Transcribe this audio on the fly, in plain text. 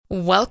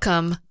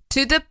Welcome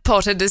to the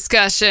Potter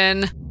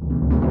Discussion.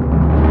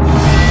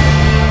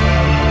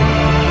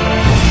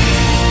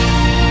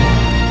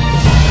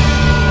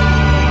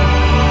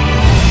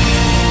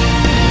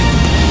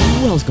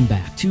 Welcome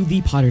back to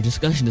the Potter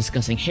Discussion,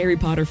 discussing Harry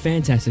Potter,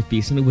 Fantastic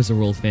Beasts, and the Wizard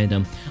World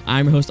fandom.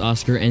 I'm your host,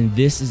 Oscar, and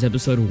this is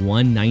episode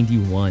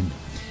 191.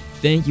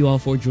 Thank you all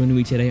for joining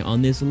me today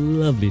on this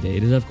lovely day.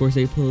 It is, of course,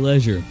 a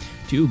pleasure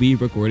to be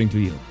recording to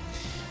you.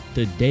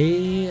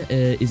 Today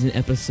is an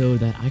episode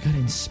that I got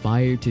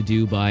inspired to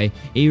do by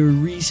a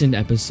recent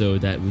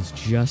episode that was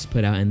just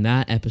put out, and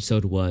that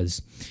episode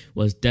was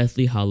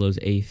Deathly Hallows,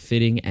 a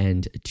fitting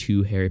end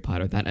to Harry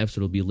Potter. That episode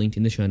will be linked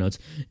in the show notes.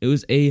 It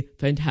was a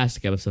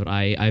fantastic episode.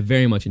 I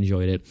very much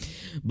enjoyed it.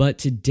 But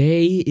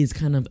today is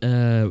kind of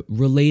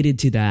related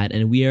to that,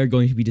 and we are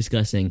going to be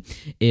discussing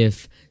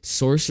if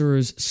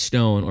Sorcerer's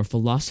Stone or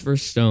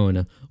Philosopher's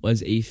Stone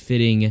was a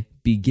fitting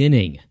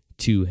beginning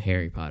to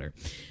Harry Potter.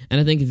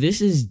 And I think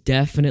this is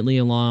definitely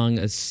along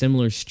a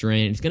similar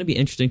strain. It's going to be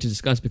interesting to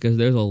discuss because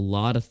there's a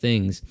lot of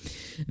things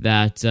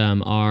that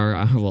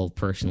are, well,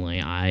 personally,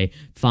 I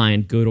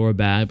find good or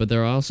bad, but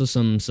there are also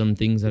some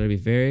things that will be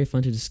very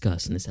fun to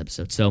discuss in this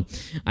episode. So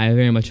I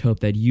very much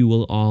hope that you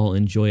will all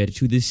enjoy it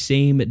to the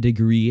same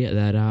degree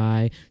that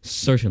I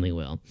certainly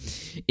will.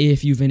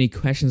 If you have any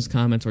questions,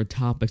 comments, or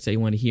topics that you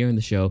want to hear in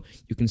the show,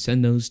 you can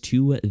send those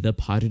to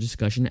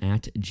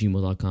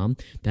thepotterdiscussion@gmail.com.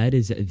 That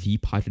is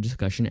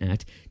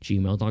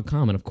thepotterdiscussion@gmail.com.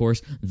 And of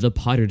course,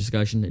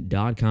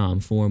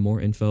 thepotterdiscussion.com for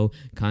more info,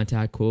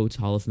 contact quotes,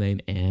 Hall of Fame,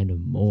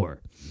 and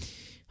more.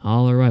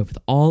 All right, with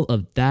all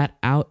of that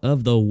out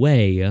of the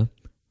way,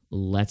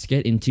 let's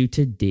get into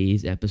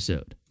today's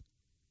episode.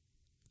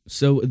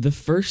 So the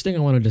first thing I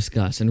want to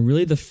discuss, and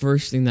really the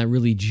first thing that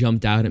really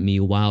jumped out at me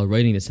while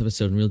writing this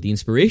episode, and really the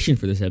inspiration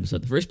for this episode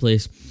in the first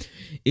place,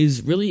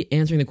 is really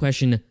answering the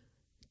question,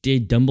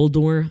 did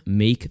Dumbledore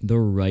make the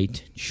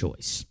right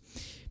choice?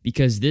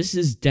 Because this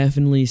is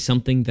definitely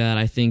something that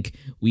I think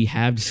we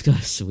have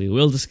discussed, we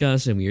will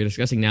discuss, and we are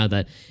discussing now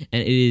that,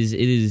 and it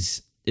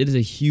is a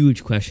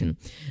huge question.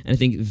 And I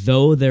think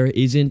though there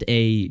isn't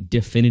a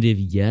definitive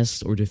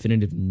yes or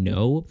definitive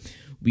no,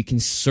 we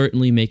can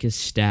certainly make a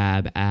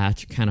stab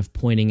at kind of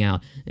pointing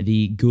out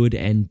the good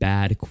and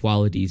bad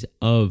qualities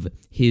of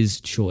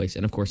his choice.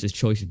 And of course, his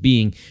choice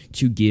being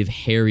to give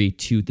Harry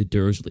to the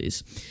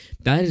Dursleys.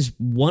 That is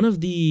one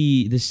of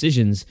the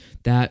decisions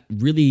that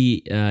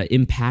really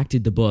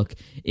impacted the book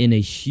in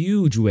a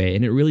huge way,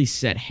 and it really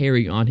set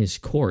Harry on his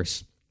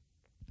course.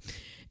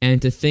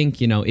 And to think,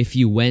 if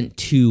you went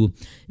to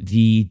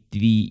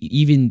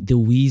even the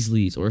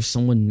Weasleys or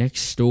someone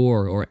next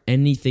door or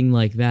anything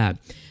like that,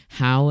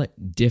 how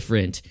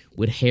different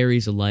would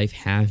Harry's life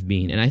have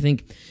been? And I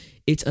think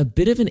it's a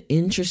bit of an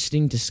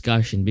interesting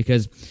discussion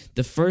because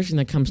the first thing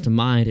that comes to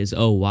mind is,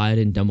 why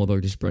didn't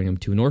Dumbledore just bring him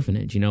to an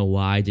orphanage?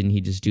 Why didn't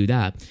he just do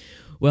that?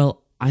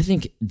 Well, I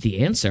think the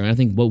answer, and I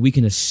think what we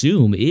can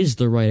assume is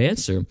the right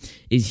answer,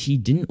 is he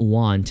didn't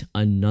want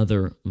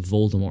another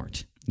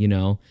Voldemort.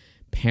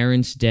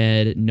 Parents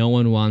dead, no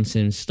one wants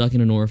him, stuck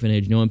in an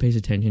orphanage, no one pays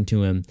attention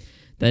to him.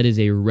 That is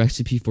a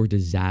recipe for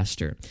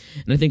disaster.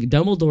 And I think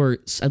Dumbledore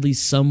at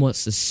least somewhat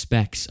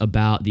suspects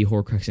about the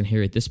Horcrux in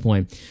Harry at this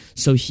point.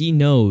 So he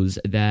knows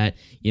that,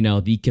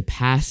 the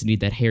capacity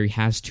that Harry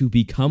has to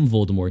become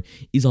Voldemort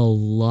is a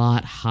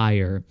lot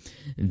higher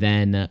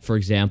than, for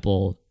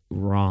example,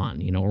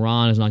 Ron.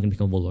 Ron is not going to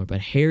become Voldemort, but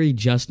Harry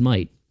just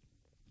might.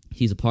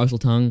 He's a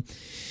Parseltongue.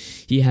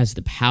 He has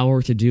the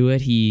power to do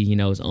it. He,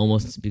 is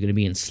almost going to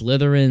be in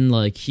Slytherin.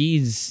 Like,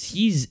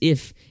 he's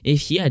if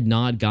he had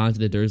not gone to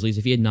the Dursleys,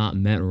 if he had not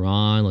met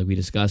Ron, like we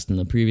discussed in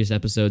the previous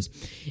episodes,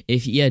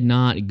 if he had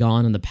not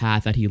gone on the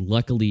path that he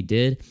luckily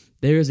did,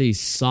 there's a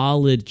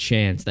solid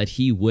chance that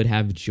he would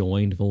have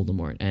joined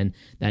Voldemort, and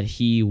that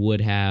he would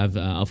have,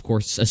 of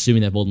course,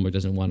 assuming that Voldemort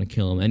doesn't want to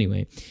kill him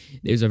anyway,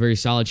 there's a very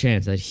solid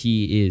chance that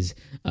he is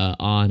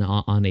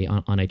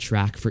on a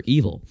track for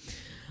evil.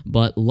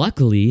 But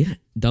luckily,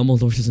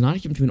 Dumbledore does not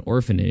give him to an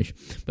orphanage.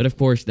 But of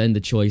course, then the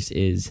choice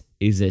is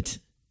it,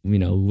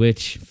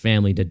 which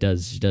family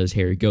does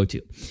Harry go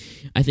to?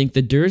 I think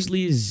the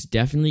Dursleys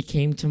definitely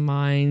came to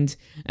mind.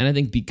 And I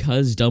think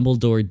because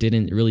Dumbledore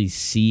didn't really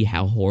see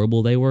how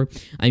horrible they were.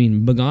 I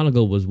mean,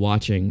 McGonagall was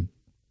watching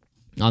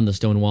on the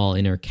stone wall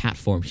in her cat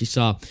form. She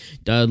saw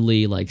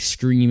Dudley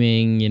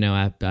screaming,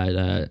 at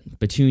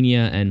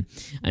Petunia, and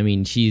I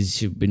mean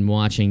she's been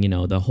watching,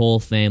 the whole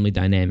family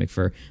dynamic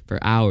for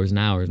hours and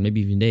hours,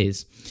 maybe even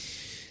days.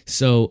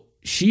 So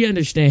she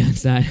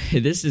understands that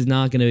this is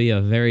not going to be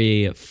a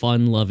very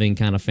fun-loving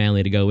kind of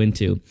family to go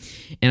into.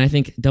 And I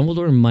think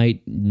Dumbledore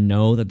might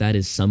know that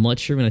is somewhat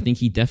true, and I think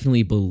he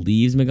definitely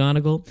believes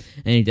McGonagall,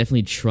 and he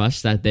definitely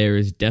trusts that there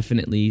is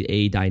definitely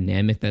a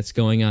dynamic that's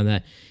going on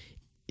that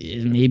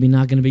maybe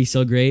not going to be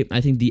so great. I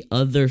think the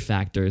other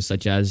factors,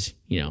 such as,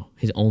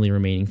 his only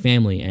remaining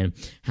family and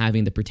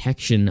having the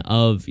protection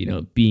of,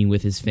 being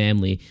with his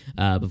family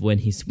when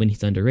he's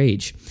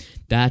underage,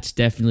 that's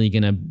definitely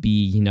going to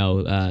be,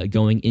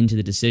 going into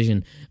the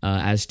decision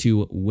as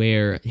to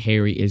where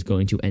Harry is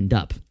going to end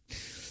up.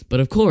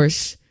 But of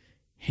course,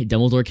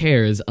 Dumbledore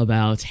cares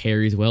about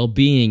Harry's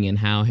well-being and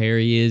how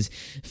Harry is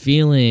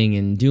feeling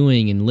and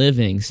doing and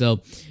living.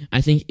 So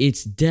I think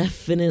it's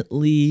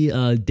definitely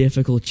a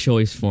difficult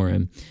choice for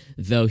him,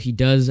 though he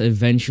does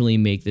eventually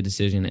make the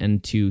decision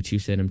and to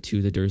send him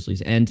to the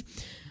Dursleys. And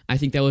I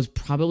think that was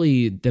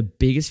probably the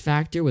biggest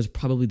factor, was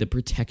probably the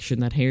protection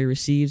that Harry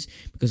receives,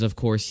 because of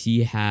course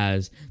he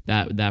has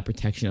that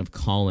protection of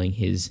calling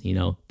his,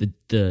 the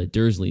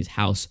Dursleys'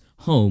 house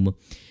home.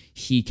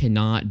 He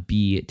cannot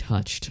be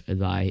touched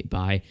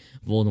by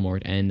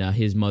Voldemort, and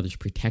his mother's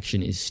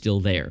protection is still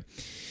there.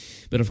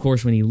 But of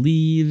course, when he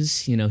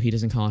leaves, he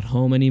doesn't call it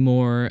home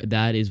anymore.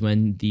 That is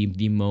when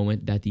the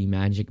moment that the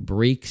magic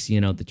breaks.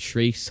 The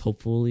trace,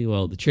 hopefully,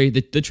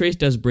 the trace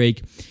does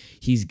break.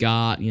 He's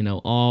got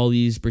all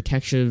these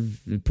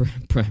protective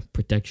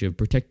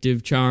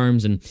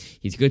charms, and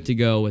he's good to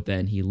go. But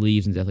then he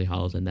leaves in Deathly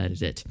Hallows, and that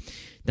is it.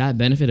 That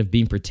benefit of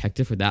being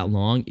protected for that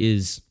long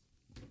is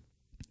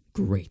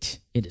great.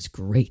 It is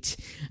great.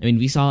 I mean,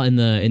 we saw in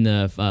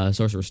the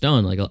Sorcerer's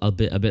Stone, like a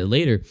bit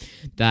later,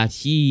 that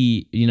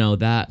he,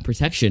 that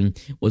protection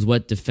was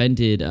what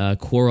defended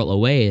Quirrell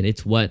away, and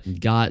it's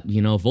what got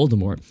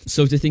Voldemort.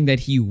 So to think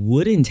that he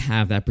wouldn't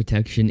have that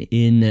protection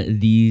in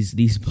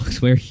these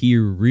books where he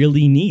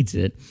really needs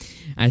it,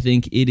 I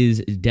think it is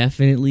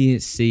definitely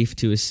safe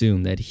to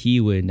assume that he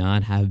would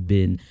not have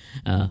been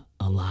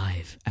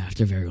alive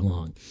after very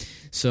long.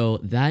 So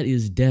that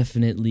is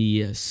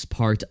definitely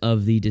part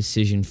of the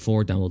decision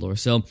for Dumbledore.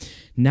 So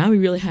now we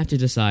really have to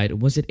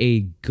decide, was it a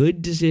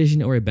good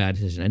decision or a bad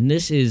decision? And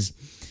this is,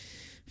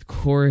 of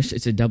course,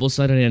 it's a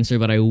double-sided answer,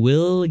 but I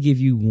will give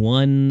you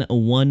one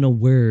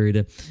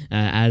word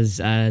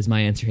as my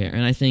answer here.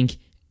 And I think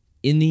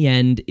in the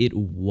end, it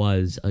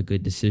was a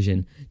good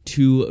decision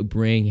to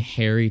bring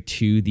Harry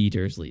to the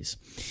Dursleys.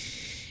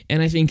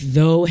 And I think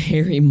though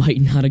Harry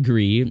might not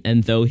agree,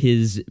 and though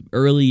his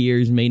early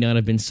years may not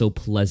have been so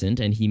pleasant,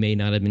 and he may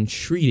not have been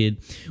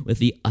treated with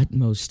the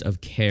utmost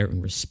of care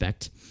and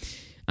respect,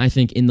 I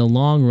think in the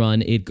long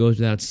run, it goes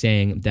without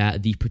saying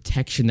that the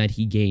protection that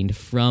he gained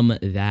from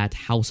that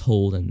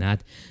household and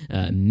that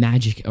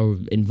magic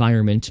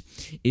environment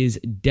is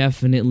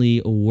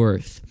definitely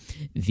worth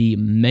the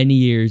many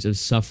years of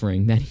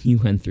suffering that he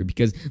went through.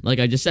 Because, like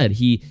I just said,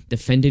 he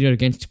defended it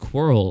against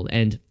Quirrell,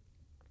 and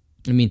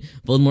I mean,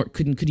 Voldemort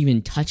couldn't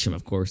even touch him,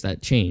 of course,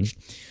 that changed.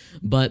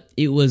 But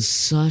it was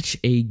such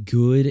a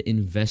good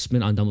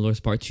investment on Dumbledore's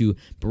part to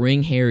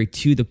bring Harry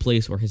to the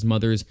place where his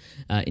mother's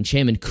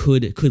enchantment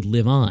could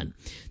live on.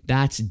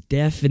 That's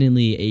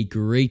definitely a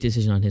great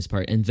decision on his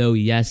part. And though,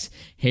 yes,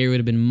 Harry would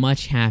have been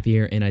much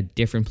happier in a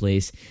different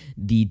place,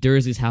 the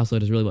Dursley's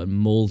household is really what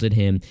molded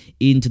him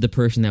into the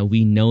person that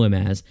we know him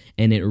as,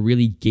 and it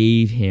really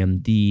gave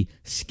him the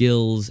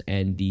skills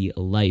and the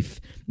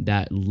life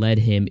that led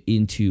him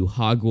into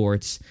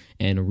Hogwarts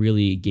and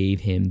really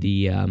gave him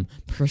the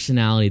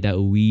personality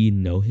that we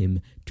know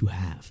him to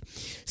have.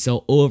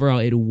 So overall,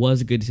 it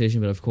was a good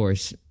decision, but of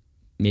course,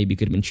 maybe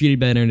could have been treated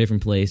better in a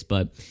different place,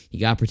 but he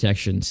got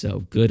protection,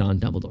 so good on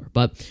Dumbledore.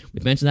 But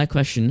we've mentioned that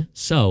question,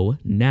 so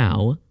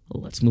now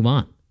let's move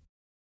on.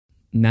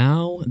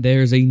 Now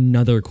there's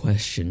another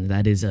question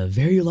that is a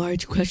very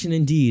large question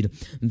indeed,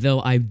 though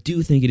I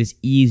do think it is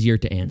easier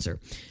to answer.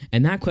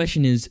 And that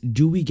question is,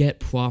 do we get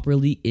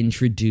properly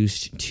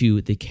introduced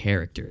to the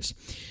characters?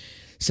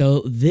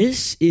 So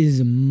this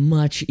is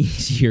much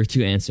easier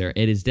to answer.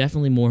 It is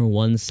definitely more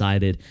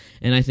one-sided,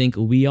 and I think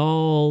we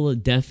all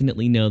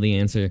definitely know the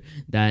answer,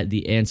 that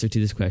the answer to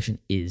this question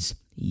is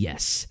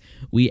yes.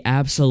 We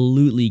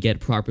absolutely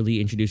get properly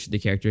introduced to the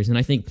characters, and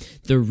I think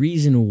the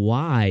reason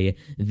why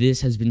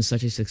this has been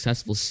such a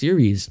successful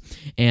series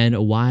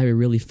and why we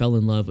really fell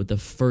in love with the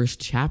first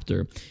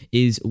chapter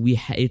is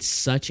it's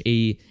such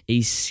a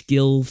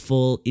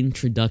skillful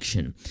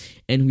introduction,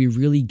 and we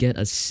really get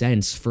a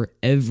sense for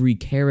every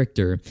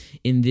character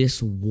in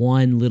this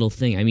one little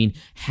thing. I mean,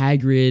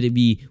 Hagrid,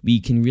 we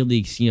can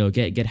really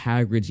get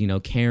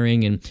Hagrid's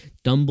caring and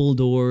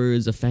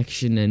Dumbledore's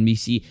affection, and we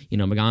see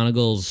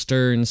McGonagall's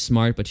stern,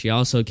 smart, but she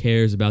also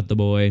cares about the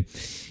boy.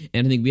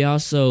 And I think we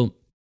also,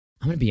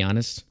 I'm gonna be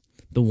honest,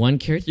 the one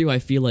character who I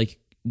feel like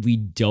we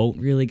don't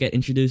really get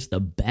introduced the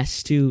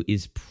best to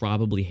is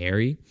probably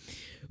Harry.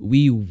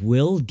 We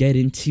will get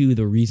into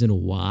the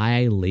reason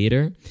why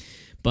later,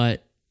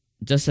 but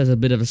just as a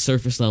bit of a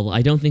surface level,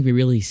 I don't think we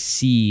really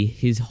see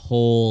his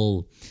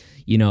whole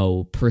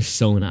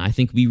persona. I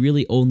think we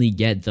really only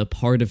get the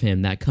part of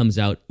him that comes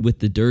out with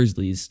the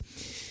Dursleys,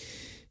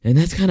 and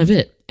that's kind of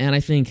it. And I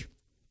think,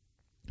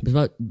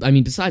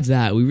 besides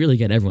that, we really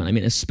get everyone. I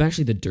mean,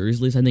 especially the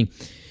Dursleys. I think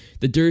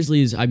the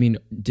Dursleys,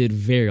 did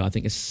very well. I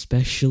think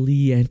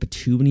especially Aunt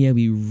Petunia,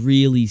 we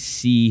really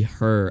see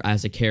her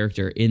as a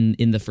character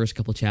in the first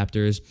couple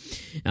chapters.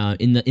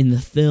 In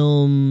the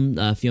film,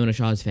 Fiona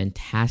Shaw is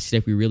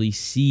fantastic.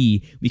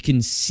 We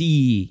can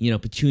see,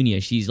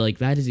 Petunia. She's like,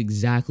 that is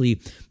exactly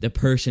the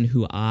person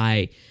who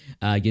I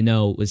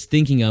was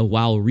thinking of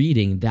while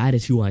reading. That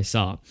is who I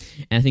saw.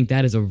 And I think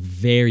that is a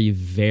very,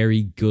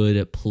 very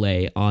good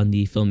play on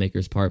the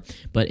filmmaker's part.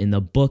 But in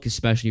the book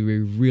especially, we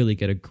really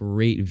get a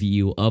great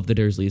view of the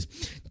the Dursleys.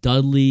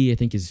 Dudley, I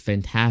think, is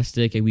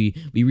fantastic, and we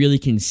really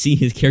can see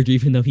his character,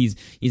 even though he's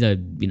a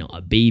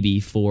a baby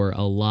for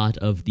a lot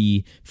of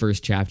the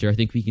first chapter. I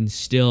think we can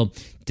still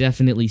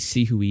definitely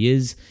see who he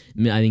is.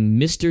 I think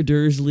Mr.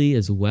 Dursley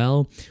as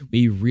well.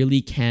 We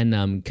really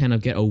can kind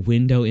of get a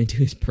window into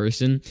his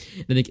person.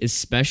 I think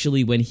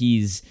especially when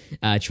he's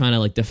trying to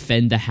like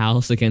defend the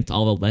house against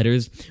all the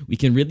letters, we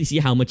can really see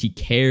how much he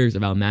cares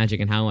about magic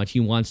and how much he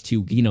wants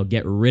to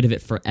get rid of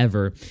it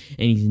forever.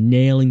 And he's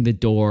nailing the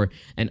door.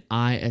 And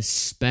I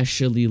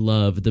especially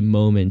love the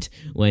moment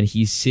when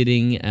he's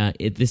sitting.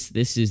 This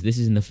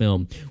is in the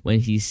film when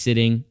he's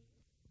sitting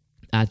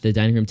at the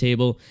dining room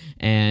table,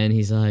 and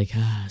he's like,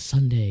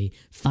 Sunday,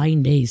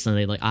 fine day,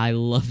 Sunday. Like, I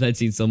love that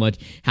scene so much.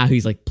 How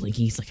he's like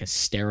blinking, he's like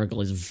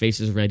hysterical. His face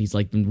is red. He's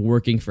like been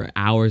working for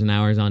hours and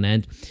hours on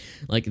end.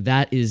 Like,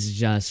 that is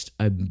just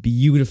a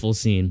beautiful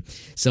scene.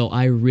 So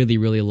I really,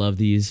 really love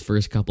these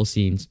first couple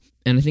scenes.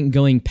 And I think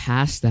going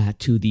past that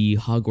to the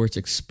Hogwarts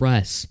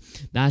Express,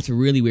 that's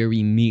really where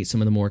we meet some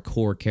of the more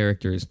core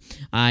characters.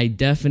 I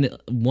definitely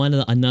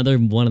another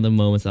one of the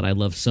moments that I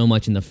love so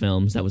much in the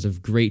films that was a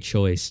great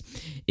choice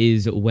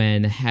is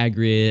when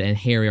Hagrid and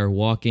Harry are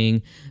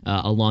walking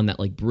along that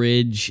like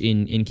bridge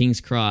in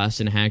King's Cross,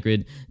 and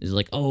Hagrid is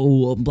like,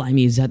 "Oh,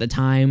 blimey, is that the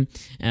time?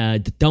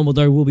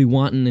 Dumbledore will be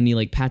wanting," and he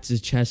like pats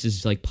his chest,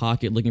 his like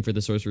pocket, looking for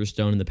the Sorcerer's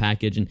Stone in the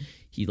package, and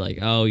he like,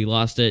 "Oh, he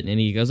lost it," and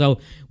he goes, "Oh,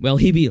 well,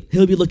 he'll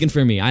be looking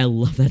for me." I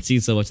love that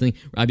scene so much. I think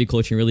Robbie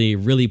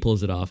Coltrane really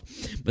pulls it off.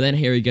 But then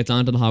Harry gets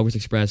onto the Hogwarts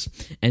Express,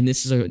 and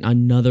this is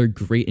another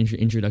great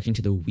introduction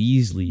to the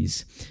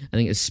Weasleys. I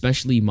think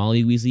especially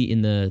Molly Weasley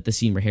in the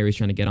scene where Harry's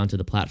trying to get onto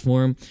the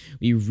platform.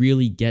 We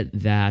really get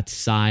that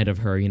side of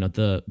her,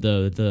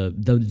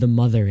 the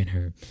mother in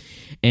her,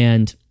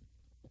 and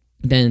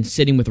then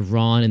sitting with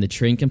Ron in the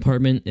train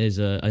compartment is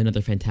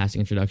another fantastic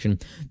introduction.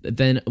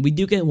 Then we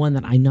do get one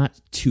that I'm not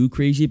too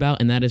crazy about,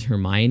 and that is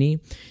Hermione,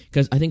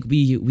 because I think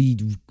we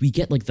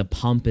get like the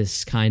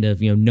pompous kind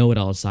of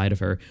know-it-all side of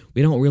her.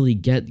 We don't really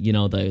get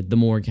the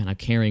more kind of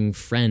caring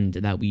friend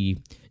that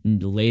we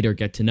later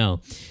get to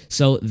know.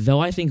 So though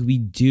I think we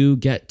do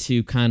get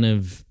to kind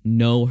of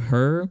know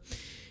her,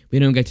 we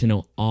don't get to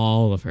know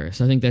all of her.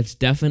 So I think that's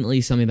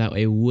definitely something that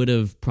I would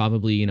have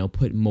probably,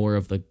 put more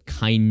of the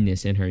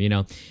kindness in her,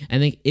 I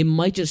think it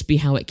might just be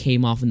how it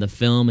came off in the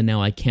film, and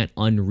now I can't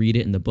unread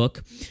it in the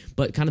book.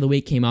 But kind of the way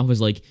it came off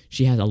was like,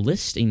 she has a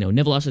list,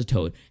 Neville lost his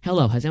toad.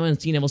 Hello, has anyone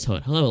seen Neville's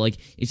toad? Hello, like,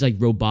 it's like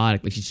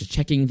robotic. Like, she's just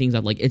checking things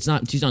out. Like, she's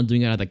not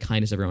doing it out of the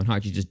kindness of her own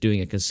heart. She's just doing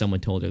it because someone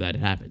told her that it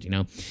happened,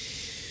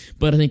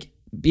 But I think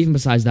even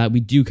besides that, we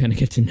do kind of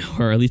get to know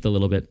her at least a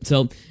little bit.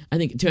 So I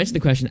think to answer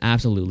the question,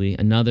 absolutely.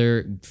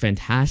 Another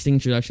fantastic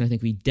introduction. I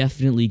think we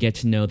definitely get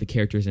to know the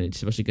characters and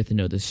especially get to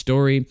know the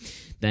story.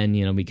 Then,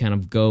 we kind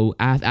of go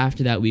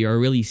after that. We are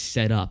really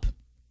set up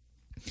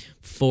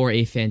for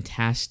a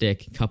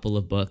fantastic couple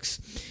of books.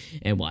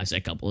 And well, I say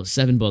a couple of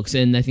 7 books.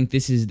 And I think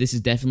this is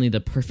definitely the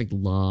perfect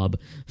lob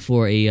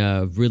for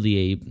a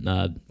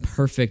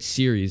perfect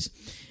series.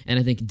 And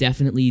I think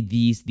definitely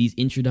these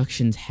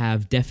introductions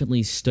have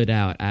definitely stood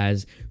out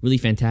as really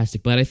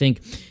fantastic. But I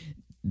think,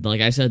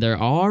 like I said, there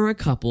are a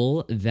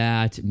couple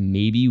that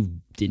maybe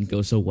didn't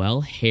go so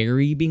well.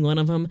 Harry being one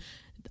of them.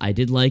 I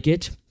did like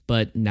it,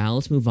 but now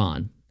let's move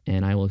on,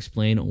 and I will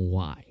explain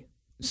why.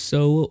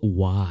 So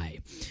why?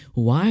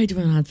 Why do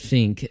I not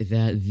think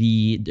that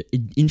the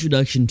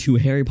introduction to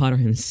Harry Potter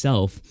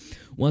himself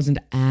wasn't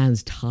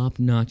as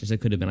top-notch as it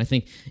could have been? I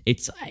think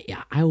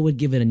I would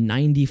give it a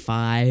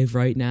 95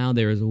 right now.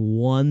 There is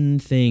one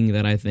thing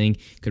that I think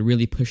could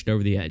really push it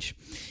over the edge,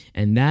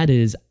 and that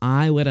is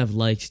I would have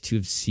liked to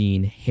have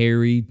seen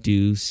Harry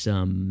do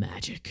some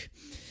magic.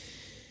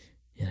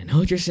 And I know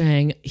what you're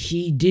saying.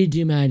 He did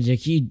do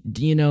magic. He,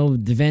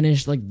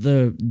 vanished like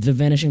the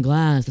vanishing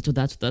glass.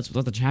 That's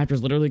what the chapter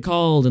is literally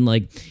called. And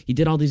like he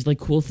did all these like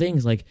cool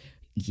things. Like,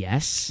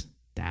 yes,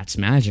 that's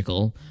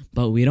magical,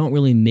 but we don't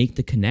really make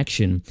the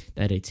connection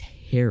that it's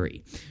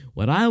Harry.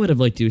 What I would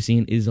have liked to have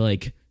seen is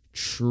like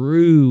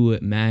true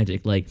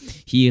magic. Like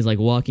he is like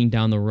walking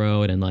down the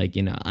road and like,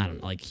 I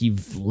don't know, like he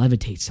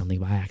levitates something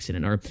by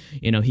accident, or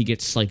he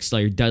gets like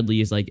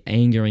Dudley is like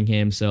angering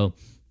him, so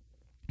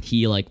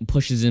he like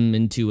pushes him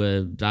into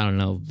a, I don't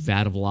know,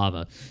 vat of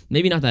lava.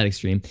 Maybe not that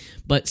extreme,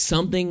 but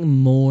something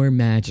more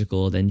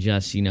magical than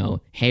just,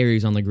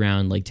 Harry's on the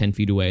ground like 10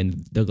 feet away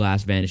and the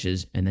glass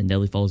vanishes and then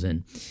Dudley falls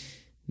in.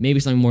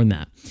 Maybe something more than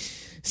that.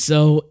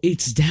 So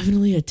it's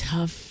definitely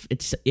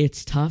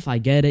it's tough. I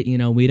get it.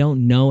 We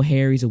don't know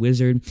Harry's a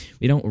wizard.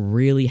 We don't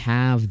really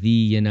have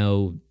the, I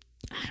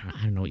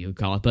don't know what you would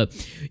call it, but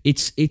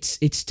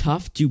it's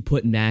tough to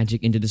put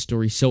magic into the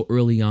story so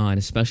early on,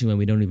 especially when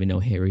we don't even know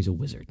Harry's a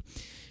wizard.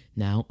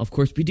 Now, of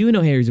course, we do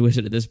know Harry's a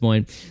wizard at this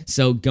point,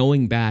 so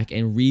going back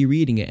and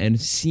rereading it and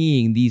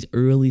seeing these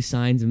early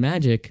signs of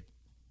magic,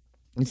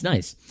 it's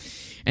nice.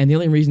 And the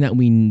only reason that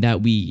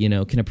we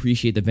can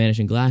appreciate the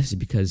vanishing glass is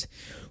because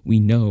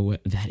we know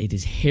that it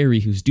is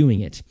Harry who's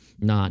doing it,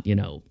 not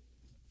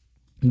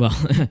Well,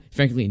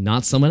 frankly,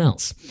 not someone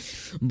else.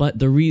 But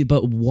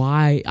but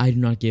why I do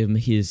not give him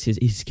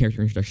his character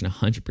introduction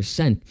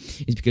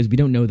 100% is because we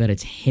don't know that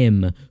it's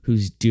him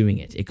who's doing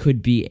it. It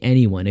could be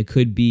anyone. It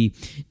could be,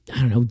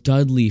 I don't know,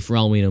 Dudley for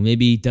all we know.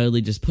 Maybe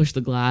Dudley just pushed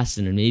the glass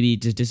in and maybe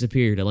it just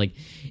disappeared. Like,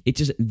 it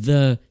just,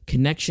 the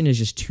connection is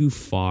just too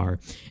far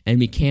and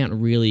we can't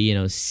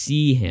really,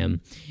 see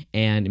him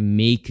and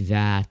make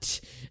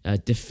that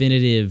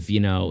definitive,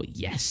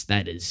 yes,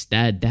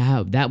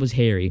 that was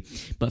Harry.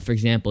 But for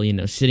example,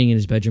 sitting in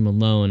his bedroom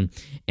alone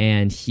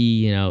and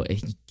he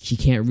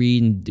can't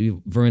read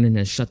and Vernon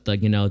has shut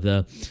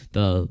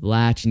the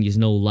latch and there's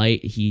no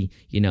light. He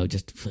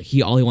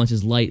all he wants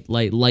is light,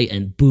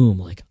 and boom,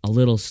 like a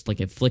little, like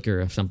a flicker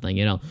of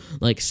something,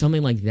 like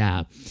something like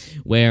that,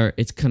 where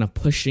it's kind of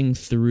pushing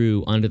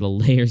through under the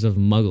layers of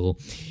Muggle.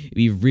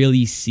 We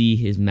really see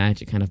his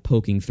magic kind of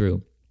poking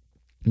through.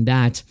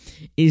 That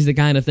is the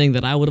kind of thing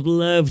that I would have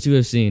loved to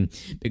have seen,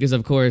 because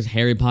of course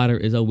Harry Potter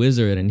is a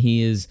wizard and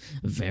he is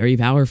very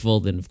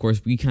powerful, and of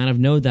course we kind of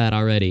know that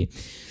already.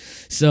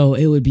 So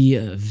it would be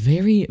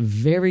very,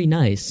 very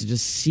nice to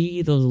just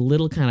see those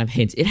little kind of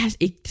hints.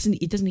 It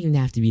doesn't even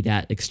have to be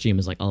that extreme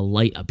as like a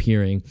light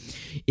appearing.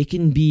 It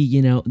can be,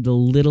 the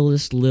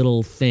littlest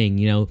little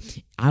thing.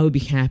 I would be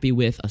happy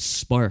with a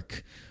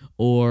spark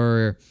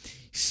or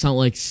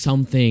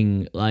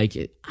something like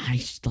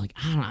I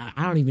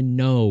don't even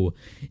know.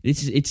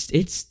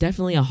 It's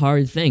definitely a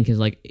hard thing because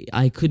like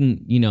I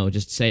couldn't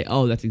just say,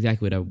 oh, that's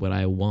exactly what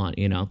I want,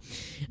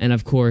 and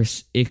of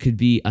course it could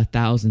be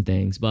 1,000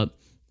 things, but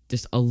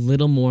just a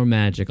little more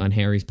magic on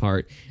Harry's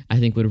part, I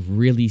think would have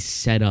really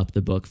set up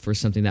the book for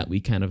something that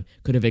we kind of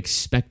could have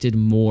expected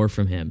more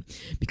from him.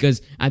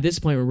 Because at this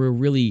point, we're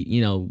really,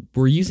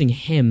 we're using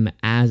him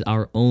as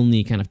our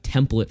only kind of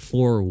template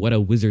for what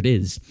a wizard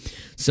is.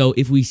 So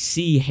if we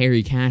see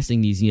Harry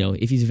casting these,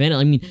 if he's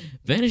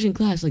vanishing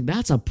class, like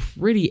that's a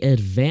pretty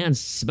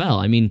advanced spell.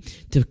 I mean,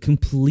 to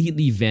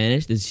completely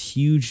vanish this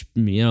huge,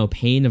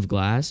 pane of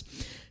glass,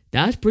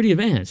 that's pretty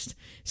advanced.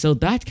 So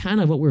that's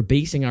kind of what we're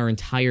basing our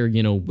entire,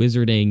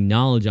 wizarding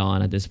knowledge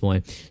on at this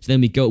point. So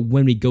then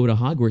when we go to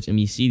Hogwarts and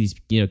we see these,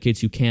 kids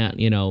who can't,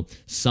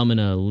 summon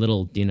a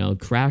little,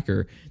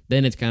 cracker,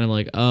 then it's kind of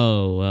like,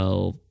 oh,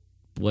 well,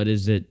 what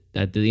is it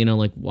that,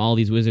 like all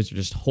these wizards are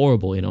just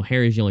horrible.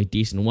 Harry's the only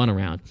decent one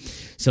around.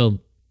 So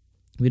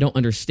we don't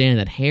understand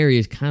that Harry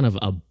is kind of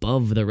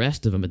above the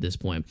rest of them at this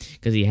point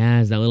because he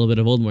has that little bit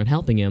of Voldemort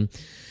helping him.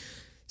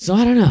 So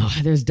I don't know.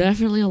 There's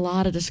definitely a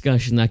lot of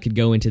discussion that could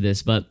go into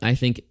this, but I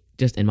think,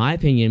 just in my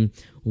opinion,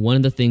 one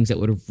of the things that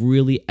would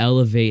really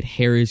elevate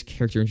Harry's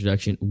character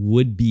introduction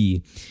would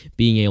be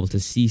being able to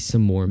see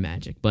some more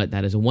magic. But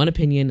that is one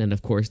opinion, and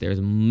of course,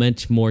 there's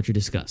much more to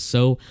discuss.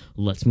 So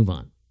let's move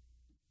on.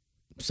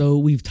 So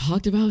we've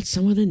talked about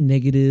some of the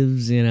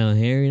negatives,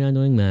 Harry not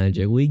doing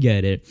magic, we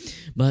get it.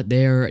 But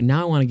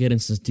now I want to get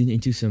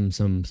into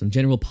some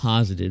general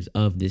positives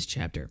of this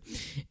chapter.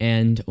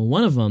 And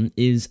one of them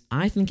is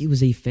I think it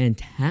was a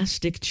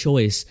fantastic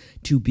choice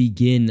to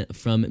begin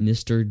from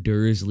Mr.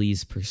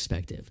 Dursley's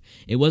perspective.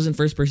 It wasn't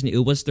first person,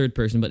 it was third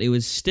person, but it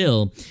was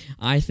still,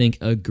 I think,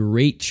 a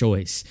great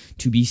choice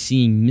to be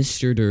seeing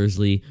Mr.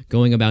 Dursley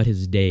going about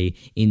his day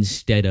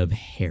instead of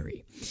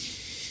Harry.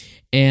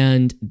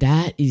 And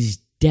that is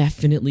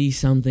definitely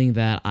something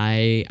that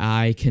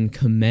I can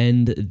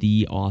commend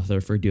the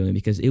author for doing,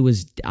 because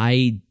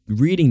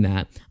reading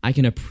that, I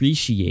can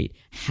appreciate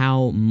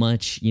how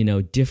much,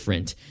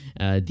 different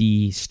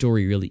the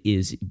story really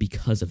is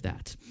because of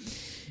that.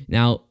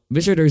 Now,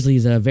 Mr. Dursley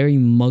is a very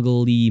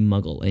muggly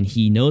muggle, and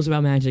he knows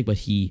about magic, but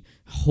he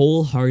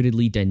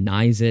wholeheartedly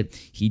denies it.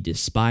 He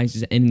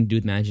despises anything to do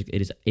with magic.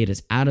 It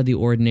is out of the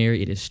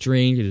ordinary. It is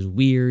strange. It is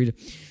weird.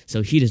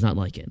 So he does not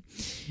like it.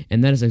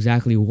 And that is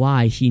exactly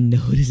why he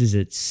notices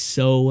it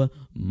so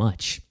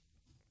much.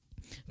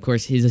 Of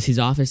course, his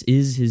office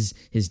is,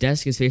 his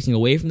desk is facing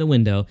away from the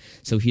window,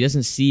 so he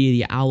doesn't see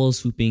the owl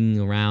swooping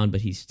around,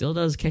 but he still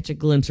does catch a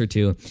glimpse or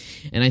two.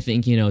 And I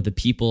think, the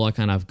people are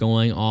kind of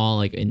going all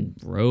like in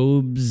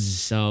robes.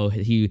 So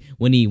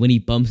when he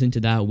bumps into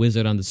that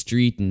wizard on the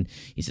street and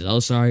he says, oh,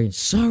 sorry,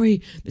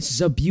 this is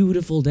a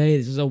beautiful day.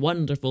 This is a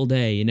wonderful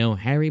day,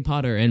 Harry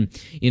Potter. And,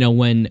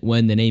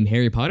 when the name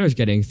Harry Potter is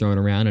getting thrown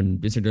around and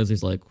Mr.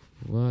 Dursley's like,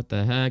 what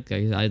the heck?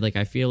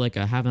 I feel like,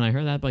 haven't I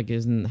heard that? Like,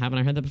 haven't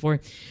I heard that before?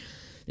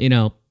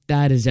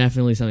 That is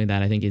definitely something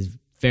that I think is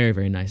very,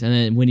 very nice. And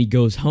then when he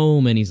goes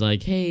home and he's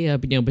like, hey,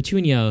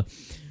 Petunia,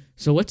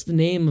 so what's the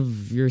name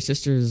of your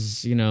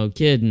sister's,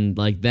 kid? And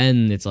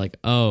then it's like,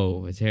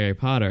 oh, it's Harry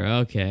Potter.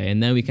 Okay.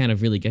 And then we kind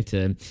of really get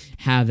to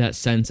have that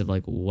sense of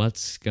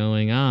what's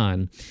going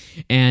on.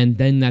 And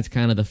then that's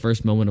kind of the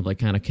first moment of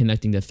kind of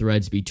connecting the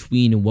threads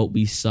between what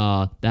we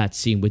saw, that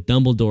scene with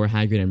Dumbledore,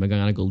 Hagrid, and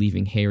McGonagall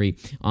leaving Harry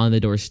on the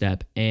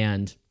doorstep,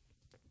 and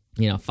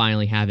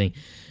finally having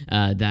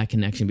that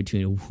connection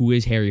between who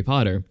is Harry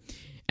Potter.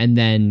 And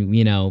then,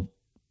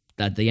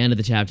 at the end of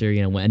the chapter,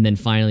 and then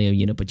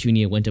finally,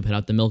 Petunia went to put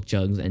out the milk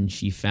jugs and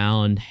she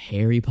found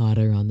Harry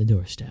Potter on the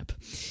doorstep.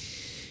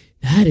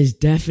 That is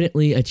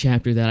definitely a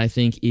chapter that I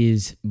think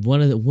is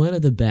one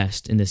of the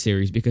best in the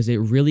series because it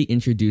really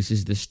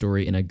introduces the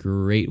story in a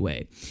great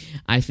way.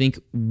 I think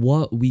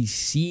what we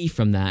see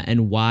from that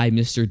and why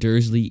Mr.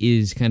 Dursley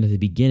is kind of the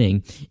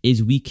beginning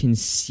is we can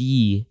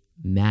see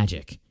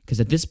magic. Because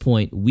at this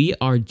point, we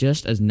are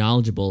just as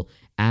knowledgeable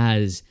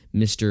as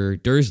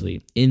Mr.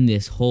 Dursley in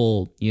this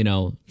whole,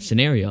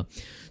 scenario.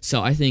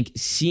 So I think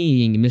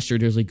seeing Mr.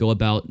 Dursley go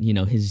about,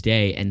 his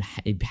day and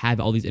have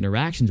all these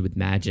interactions with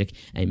magic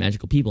and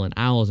magical people and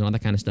owls and all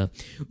that kind of stuff,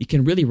 we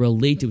can really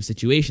relate to a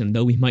situation,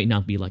 though we might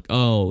not be like,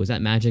 oh, is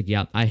that magic?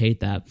 Yeah, I hate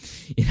that.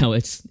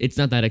 It's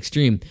not that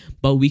extreme,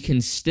 but we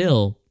can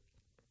still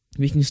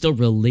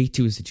relate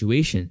to a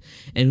situation,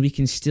 and we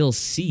can still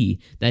see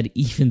that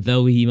even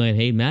though he might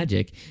hate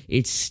magic,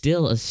 it's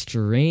still a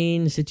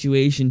strange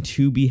situation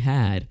to be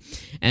had.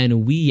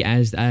 And we,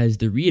 as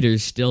the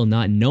readers, still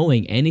not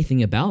knowing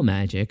anything about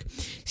magic,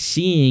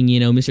 seeing,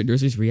 Mr.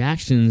 Dursley's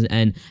reactions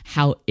and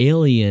how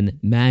alien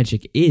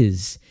magic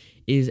is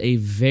a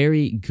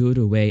very good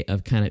way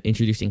of kind of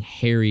introducing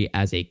Harry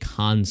as a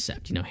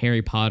concept.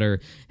 Harry Potter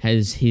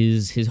has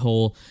his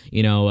whole,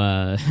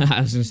 I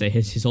was going to say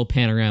his whole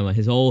panorama,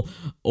 his whole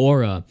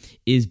aura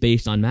is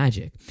based on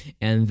magic.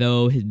 And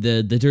though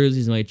the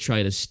Dursleys might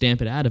try to stamp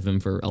it out of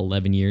him for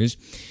 11 years,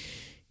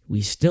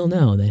 we still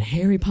know that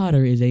Harry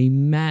Potter is a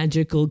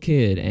magical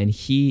kid, and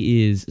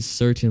he is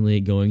certainly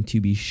going to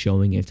be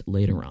showing it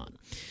later on.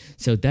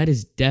 So that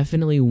is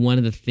definitely one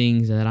of the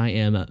things that I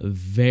am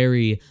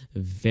very,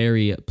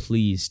 very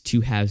pleased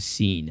to have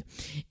seen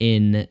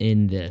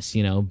in this,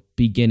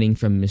 beginning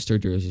from Mr.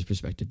 Dursley's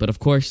perspective. But of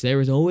course,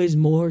 there is always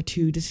more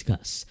to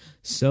discuss.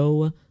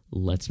 So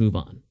let's move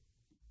on.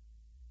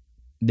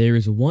 There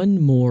is one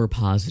more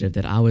positive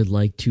that I would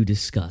like to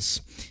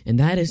discuss, and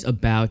that is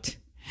about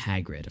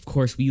Hagrid. Of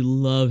course, we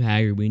love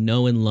Hagrid. We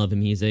know and love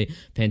him. He's a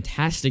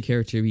fantastic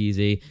character. He's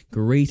a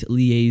great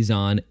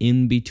liaison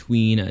in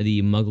between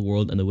the Muggle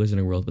world and the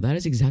Wizarding world. But that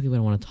is exactly what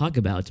I want to talk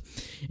about.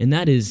 And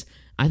that is,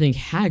 I think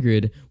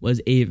Hagrid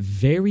was a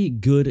very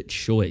good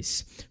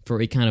choice for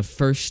a kind of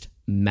first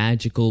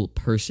magical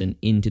person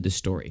into the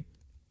story.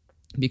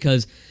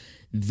 Because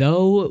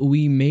though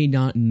we may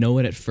not know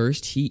it at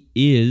first, he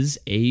is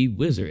a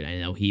wizard. I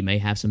know he may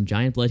have some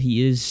giant blood.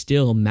 He is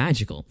still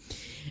magical.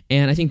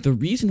 And I think the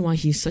reason why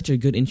he's such a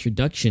good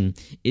introduction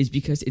is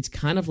because it's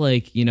kind of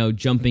like,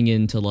 jumping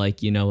into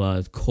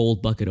a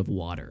cold bucket of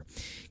water.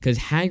 Because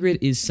Hagrid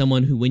is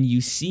someone who, when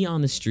you see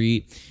on the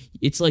street,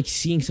 it's like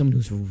seeing someone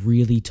who's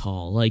really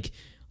tall. Like,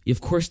 of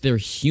course they're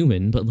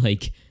human, but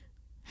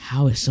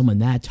how is someone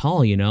that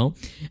tall,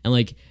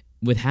 And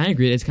with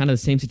Hagrid, it's kind of the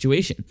same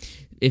situation.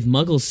 If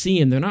Muggles see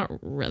him,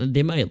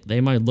 they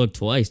might look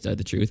twice, to tell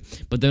the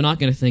truth, but they're not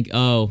going to think,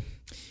 oh,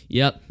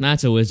 yep,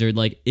 that's a wizard.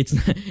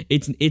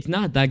 It's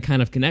not that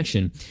kind of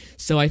connection.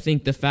 So I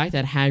think the fact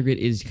that Hagrid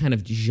is kind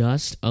of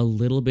just a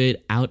little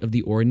bit out of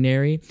the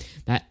ordinary,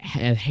 that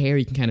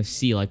Harry can kind of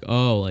see,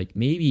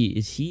 maybe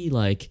is he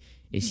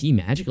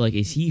magical?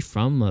 Is he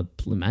from a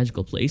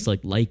magical place,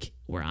 like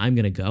where I'm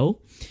gonna go?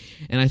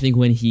 And I think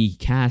when he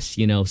casts,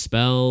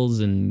 spells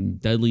and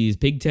Dudley's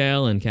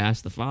pigtail and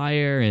casts the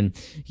fire and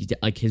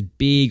his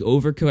big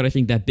overcoat, I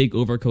think that big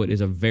overcoat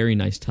is a very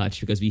nice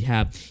touch because he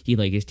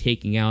is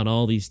taking out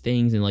all these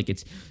things and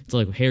it's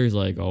like Harry's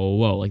like, oh,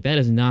 whoa, that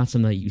is not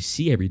something that you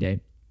see every day.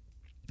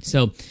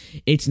 So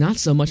it's not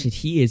so much that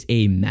he is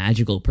a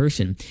magical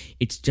person,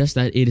 it's just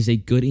that it is a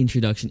good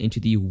introduction into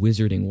the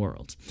wizarding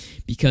world.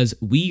 Because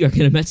we are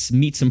going to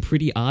meet some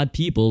pretty odd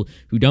people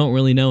who don't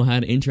really know how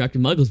to interact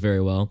with Muggles very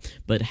well,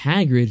 but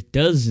Hagrid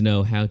does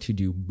know how to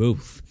do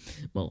both.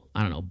 Well,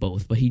 I don't know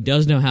both, but he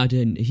does know how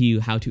to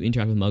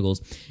interact with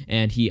Muggles,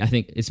 and I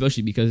think,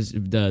 especially because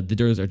the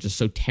Dursleys are just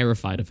so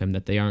terrified of him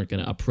that they aren't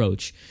going to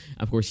approach.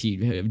 Of course,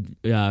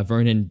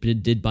 Vernon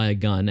did buy a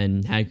gun,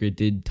 and Hagrid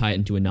did tie it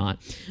into a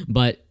knot,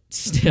 but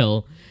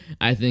still,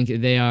 I think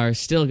they are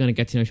still going to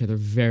get to know each other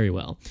very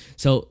well.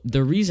 So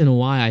the reason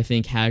why I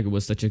think Hagrid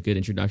was such a good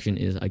introduction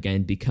is,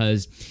 again,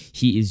 because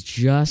he is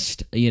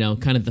just,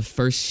 kind of the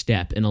first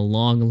step in a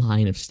long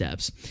line of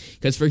steps.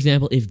 Because, for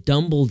example, if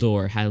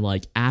Dumbledore had,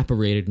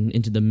 apparated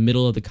into the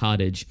middle of the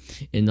cottage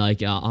and,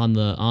 on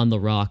the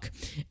rock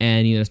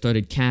and,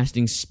 started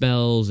casting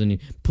spells and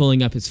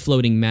pulling up his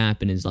floating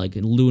map and his,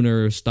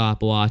 lunar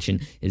stopwatch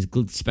and his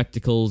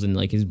spectacles and,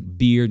 his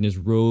beard and his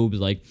robes,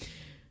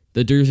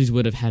 the Dursleys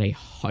would have had a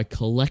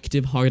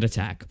collective heart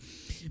attack.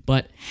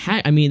 But,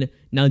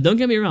 now don't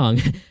get me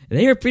wrong,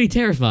 they were pretty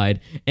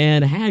terrified,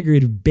 and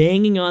Hagrid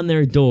banging on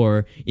their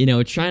door,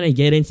 trying to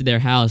get into their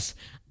house,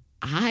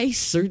 I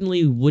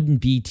certainly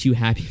wouldn't be too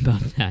happy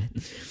about that.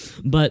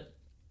 But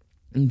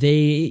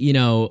they,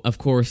 of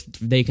course,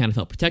 they kind of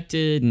felt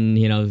protected, and,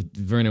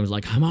 Vernon was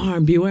like, I'm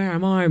armed, beware,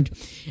 I'm armed.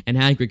 And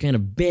Hagrid kind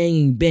of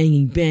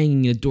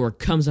banging, the door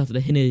comes off the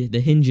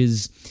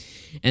hinges.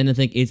 And I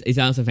think it's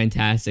also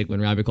fantastic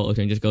when Rabbit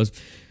Coltrane just goes,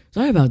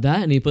 sorry about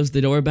that, and he puts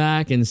the door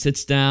back and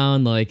sits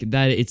down like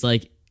that. It's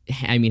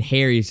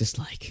Harry's just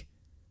like,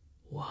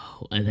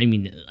 whoa. And I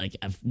mean, like,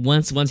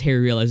 once Harry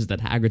realizes that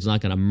Hagrid's not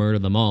going to murder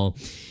them all,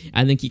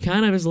 I think he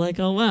kind of is like,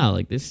 oh wow,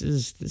 like this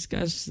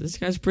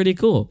guy's pretty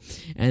cool.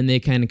 And they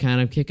kind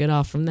of kick it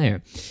off from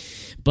there.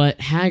 But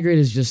Hagrid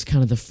is just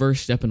kind of the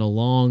first step in a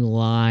long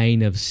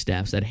line of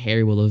steps that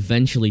Harry will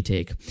eventually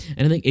take.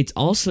 And I think it's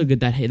also good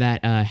that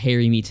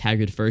Harry meets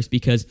Hagrid first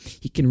because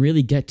he can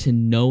really get to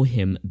know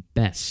him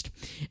best.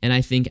 And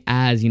I think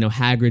as,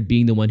 Hagrid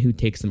being the one who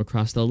takes them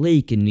across the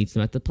lake and meets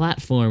them at the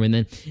platform, and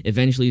then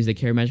eventually he's the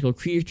Care Magical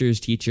Creatures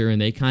teacher,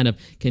 and they kind of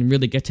can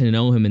really get to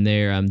know him, and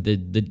they're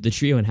the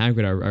trio and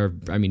Hagrid are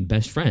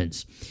best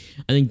friends.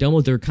 I think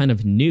Dumbledore kind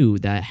of knew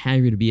that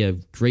Hagrid would be a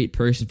great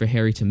person for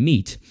Harry to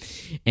meet,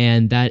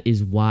 and that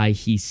is why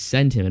he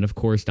sent him. And of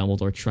course,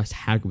 Dumbledore trusts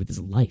Hagrid with his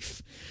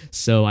life.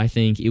 So I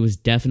think it was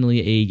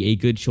definitely a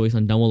good choice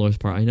on Dumbledore's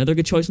part. Another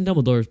good choice on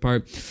Dumbledore's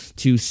part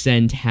to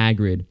send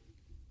Hagrid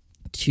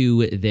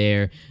to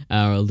their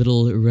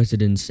little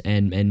residence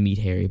and meet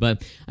Harry.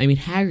 But I mean,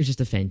 Hagrid's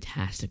just a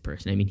fantastic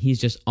person. I mean,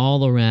 he's just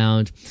all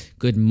around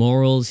good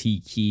morals.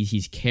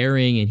 He's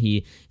caring, and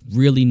he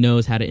really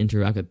knows how to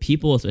interact with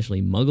people,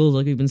 especially Muggles,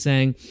 like we've been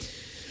saying.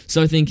 So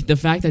I think the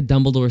fact that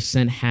Dumbledore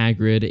sent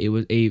Hagrid, it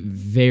was a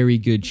very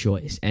good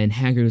choice. And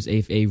Hagrid was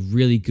a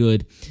really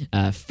good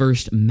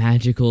first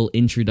magical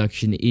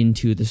introduction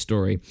into the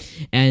story.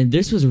 And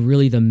this was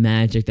really the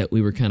magic that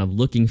we were kind of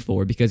looking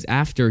for, because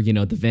after,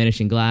 the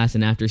Vanishing Glass,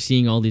 and after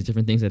seeing all these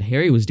different things that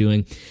Harry was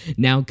doing,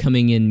 now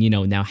coming in,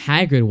 now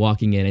Hagrid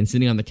walking in and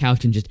sitting on the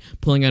couch and just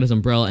pulling out his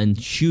umbrella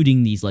and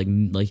shooting these, like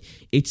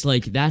it's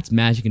like that's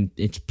magic in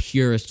its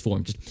purest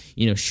form. Just,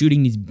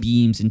 shooting these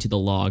beams into the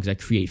logs that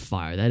create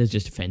fire. That is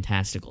just fantastical.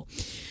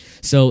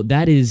 So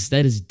that is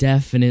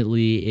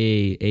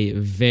definitely a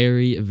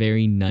very,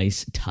 very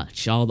nice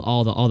touch.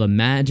 All the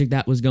magic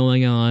that was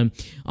going on,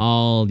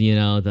 all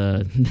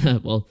the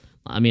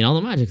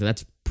magic.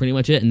 That's pretty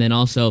much it. And then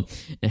also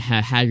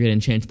Hagrid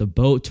enchants the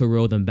boat to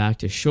row them back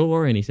to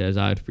shore, and he says,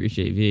 "I'd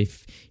appreciate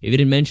if you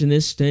didn't mention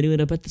this, standing it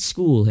up at the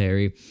school,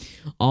 Harry."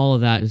 All of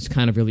that just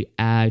kind of really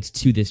adds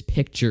to this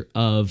picture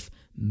of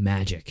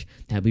magic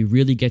that we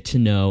really get to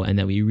know and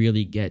that we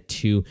really get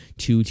to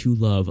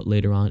love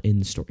later on in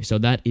the story. So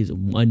that is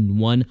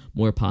one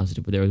more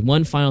positive. But there is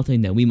one final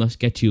thing that we must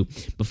get to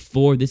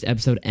before this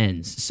episode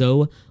ends.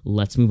 So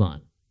let's move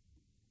on.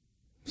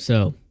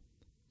 So,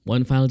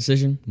 one final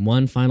decision,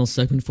 one final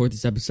segment for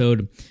this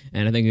episode,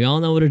 and I think we all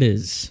know what it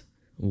is.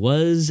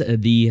 Was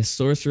the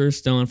Sorcerer's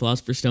Stone,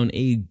 Philosopher's Stone,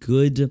 a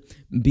good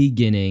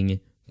beginning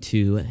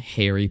to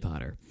Harry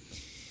Potter?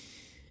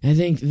 I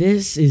think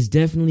this is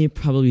definitely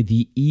probably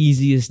the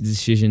easiest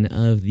decision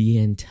of the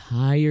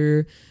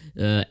entire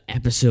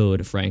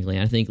episode, frankly.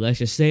 I think, let's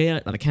just say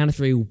it on the count of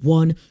three.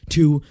 1,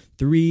 2,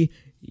 3,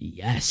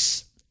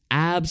 yes.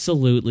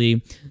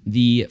 Absolutely.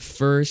 The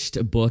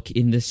first book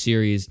in this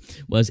series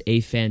was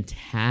a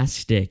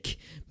fantastic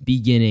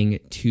beginning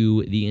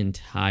to the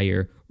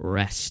entire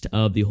rest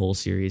of the whole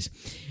series.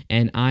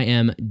 And I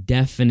am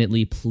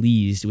definitely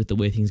pleased with the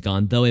way things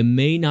gone. Though it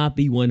may not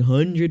be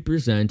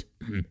 100%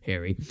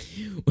 Harry,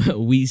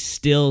 we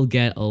still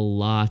get a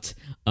lot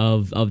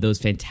of those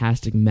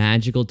fantastic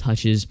magical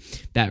touches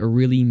that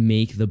really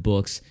make the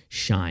books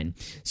shine.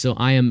 So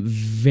I am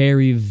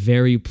very,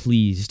 very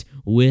pleased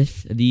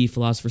with the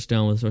Philosopher's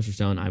Stone, with the Sorcerer's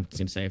Stone. I'm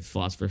going to say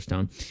Philosopher's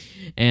Stone.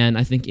 And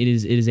I think it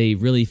is a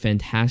really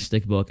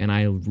fantastic book, and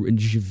I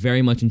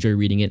very much enjoy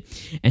reading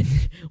it. And,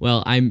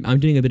 well, I'm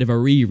doing a bit of a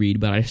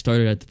reread, but I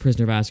started at The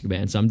Prisoner of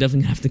Azkaban, so I'm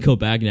definitely going to have to go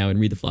back now and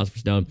read the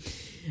Philosopher's Stone.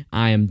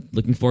 I am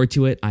looking forward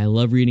to it. I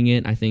love reading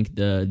it. I think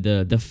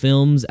the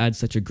films add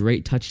such a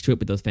great touch to it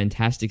with those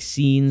fantastic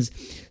scenes,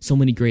 so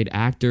many great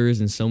actors,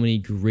 and so many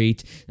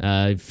great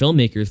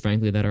filmmakers,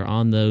 frankly, that are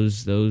on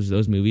those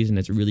movies, and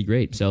it's really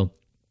great. So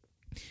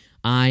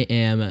I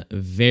am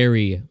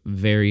very,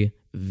 very,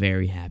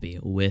 very happy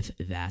with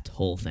that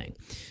whole thing.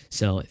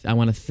 So I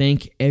want to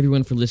thank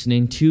everyone for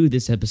listening to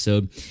this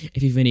episode.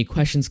 If you have any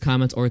questions,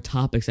 comments, or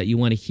topics that you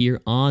want to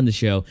hear on the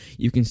show,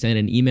 you can send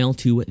an email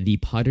to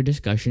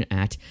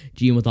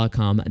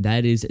thepotterdiscussion@gmail.com.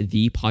 That is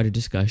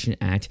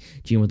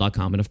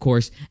thepotterdiscussion@gmail.com. And of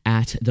course,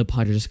 at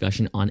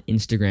thepotterdiscussion on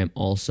Instagram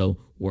also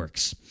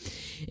works.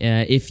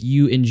 If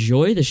you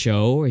enjoy the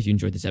show, or if you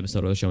enjoyed this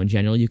episode or the show in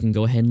general, you can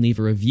go ahead and leave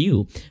a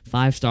review.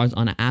 5 stars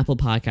on Apple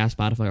Podcasts,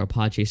 Spotify, or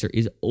Podchaser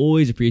is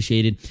always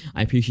appreciated.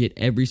 I appreciate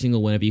every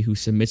single one of you who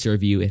submits a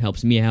review. It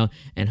helps me out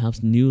and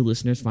helps new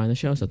listeners find the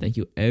show. So thank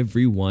you,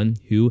 everyone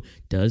who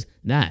does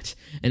that.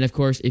 And of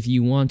course, if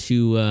you want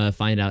to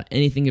find out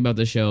anything about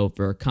the show,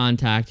 for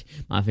contact,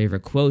 my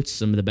favorite quotes,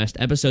 some of the best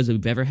episodes that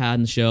we've ever had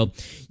in the show,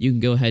 you can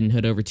go ahead and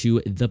head over to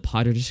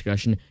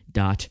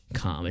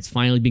thepotterdiscussion.com. It's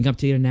finally being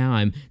updated now.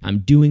 I'm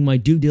doing my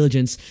due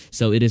diligence,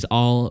 so it is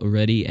all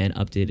ready and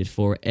updated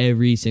for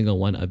every single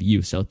one of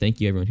you. So thank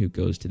you, everyone who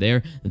goes to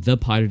there,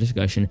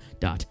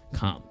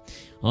 thepotterdiscussion.com.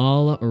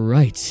 All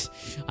right.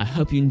 I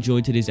hope you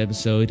enjoyed today's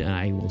episode, and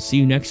I will see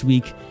you next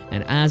week.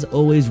 And as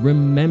always,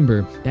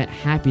 remember that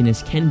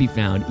happiness can be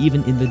found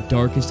even in the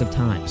darkest of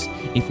times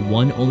if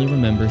one only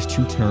remembers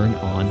to turn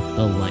on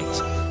the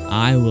light.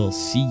 I will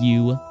see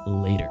you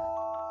later.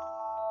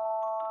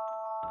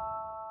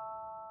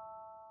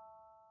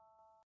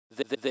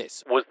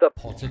 This was the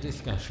Potter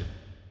Discussion.